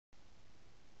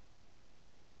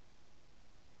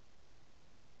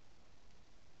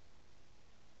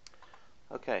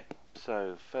Okay,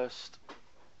 so first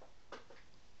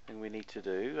thing we need to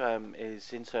do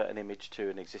is insert an image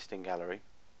to an existing gallery.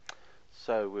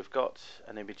 So we've got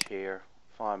an image here,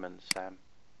 Fireman Sam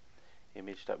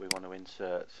image that we want to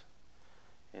insert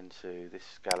into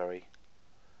this gallery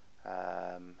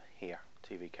here,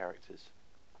 TV characters.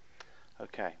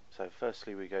 Okay, so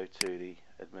firstly we go to the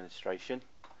administration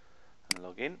and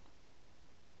log in.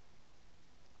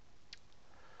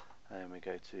 And we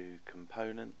go to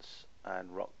components and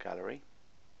RokGallery.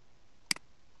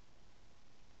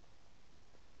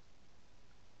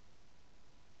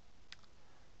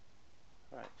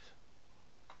 Right.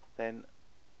 Then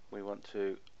we want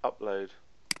to upload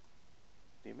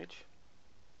the image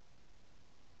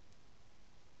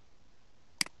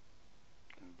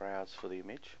and browse for the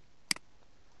image.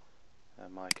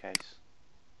 In my case,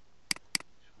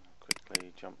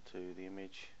 quickly jump to the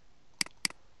image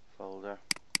folder.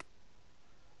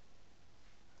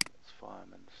 It's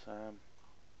Fireman Sam.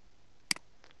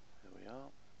 There we are.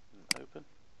 And open.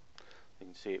 You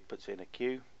can see it puts in a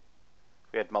queue.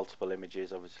 If we had multiple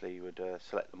images, obviously you would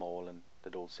select them all and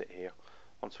they'd all sit here.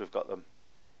 Once we've got them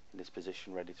in this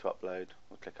position ready to upload,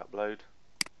 we'll click upload.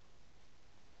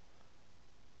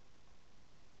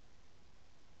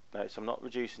 Notice I'm not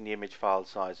reducing the image file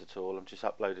size at all, I'm just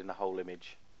uploading the whole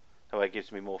image. That way it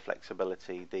gives me more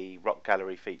flexibility. The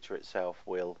RokGallery feature itself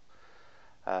will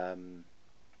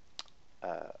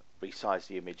resize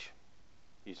the image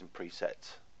using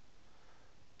preset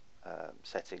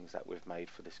settings that we've made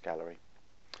for this gallery.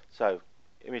 So,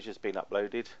 image has been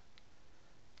uploaded.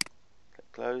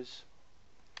 Click close.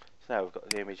 So now we've got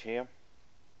the image here.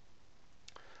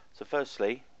 So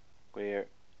firstly, we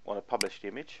want to publish the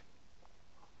image.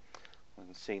 We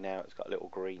can see now it's got a little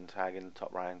green tag in the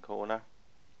top right hand corner.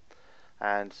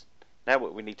 And now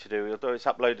what we need to do, although it's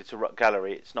uploaded to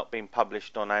RokGallery, it's not been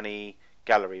published on any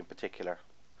gallery in particular.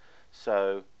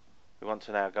 So we want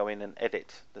to now go in and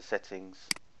edit the settings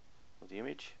of the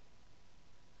image.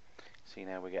 See,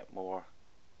 now we get more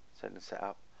settings set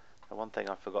up. And one thing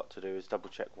I forgot to do is double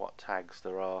check what tags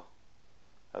there are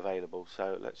available.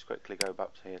 So let's quickly go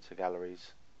back here to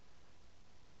galleries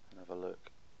and have a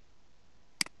look.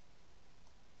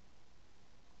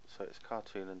 So it's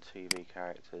cartoon and TV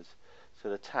characters. So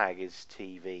the tag is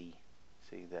TV.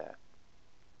 See there.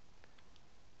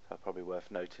 So probably worth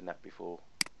noting that before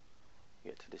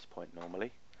you get to this point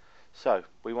normally. So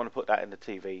we want to put that in the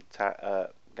TV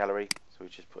gallery. So we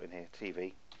just put in here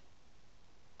TV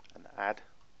and add.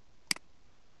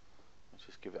 Let's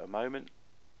just give it a moment.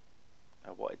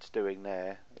 Now what it's doing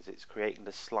there is it's creating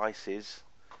the slices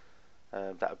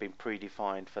that have been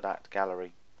predefined for that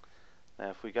gallery. Now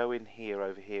if we go in here,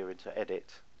 over here into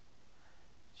edit,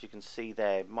 as you can see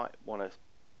there, might want to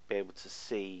be able to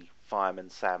see Fireman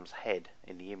Sam's head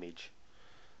in the image.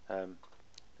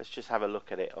 Let's just have a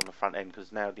look at it on the front end,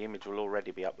 because now the image will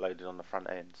already be uploaded on the front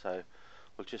end. So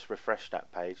we'll just refresh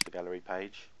that page, the gallery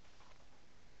page.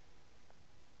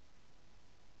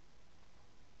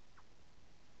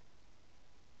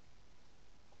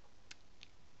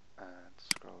 And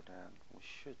scroll down. We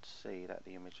should see that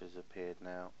the image has appeared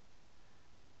now.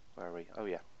 Where are we? Oh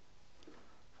yeah,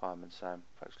 Fireman Sam.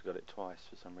 I've actually got it twice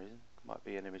for some reason. Might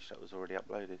be an image that was already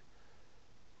uploaded.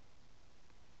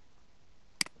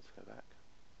 Let's go back.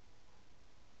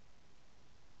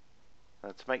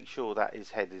 Now to make sure that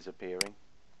his head is appearing,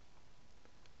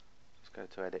 just go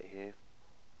to edit here.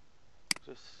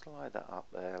 Just slide that up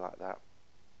there like that.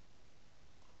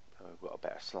 So we've got a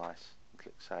better slice.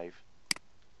 Click save.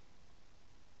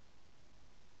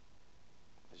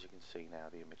 As you can see now,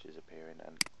 the image is appearing,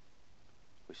 and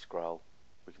we scroll,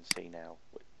 we can see now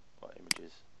what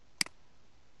images.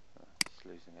 Just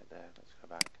losing it there. Let's go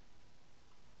back.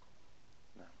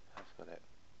 No, that's got it.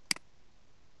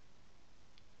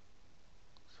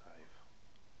 Save.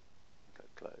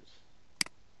 Click close.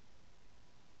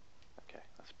 Okay,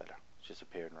 that's better. It's just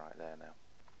appearing right there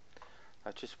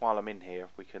now. Just while I'm in here,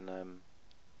 we can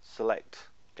select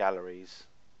galleries.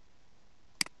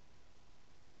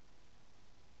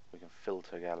 We can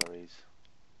filter galleries,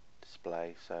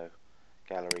 display, so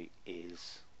gallery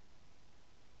is.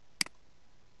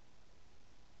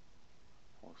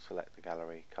 We'll select the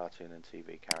gallery, cartoon and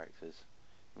TV characters.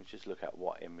 We'll just look at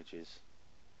what images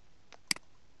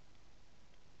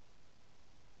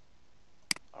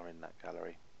are in that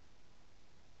gallery.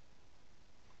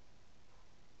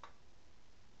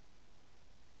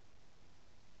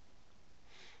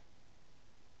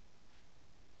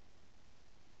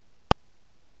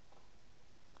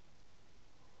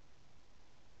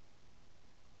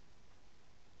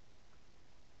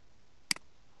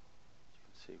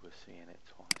 See, we're seeing it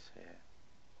twice here.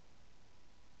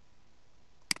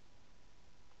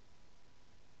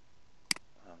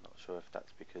 sure if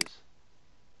that's because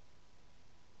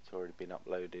it's already been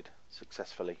uploaded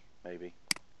successfully, maybe.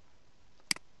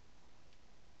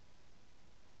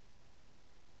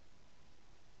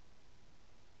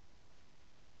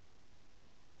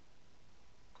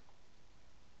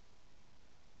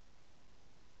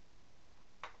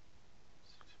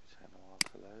 It's taking a while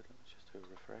to load. Let's just do a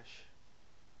refresh.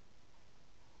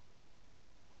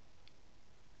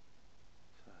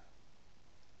 So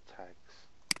tags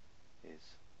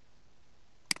is,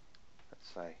 let's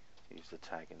say, use the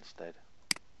tag instead.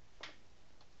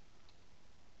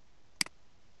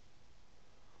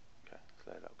 Okay, let's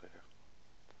load up quicker.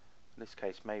 In this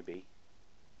case, maybe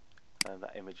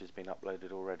that image has been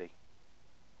uploaded already.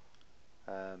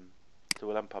 So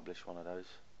we'll unpublish one of those.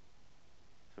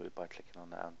 So by clicking on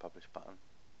that unpublish button.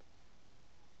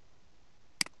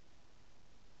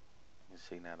 You can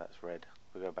see now that's red.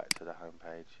 We'll go back to the home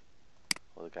page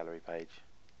or the gallery page.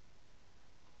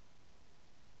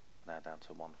 Now down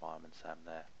to one fireman Sam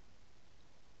there.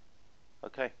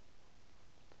 Okay.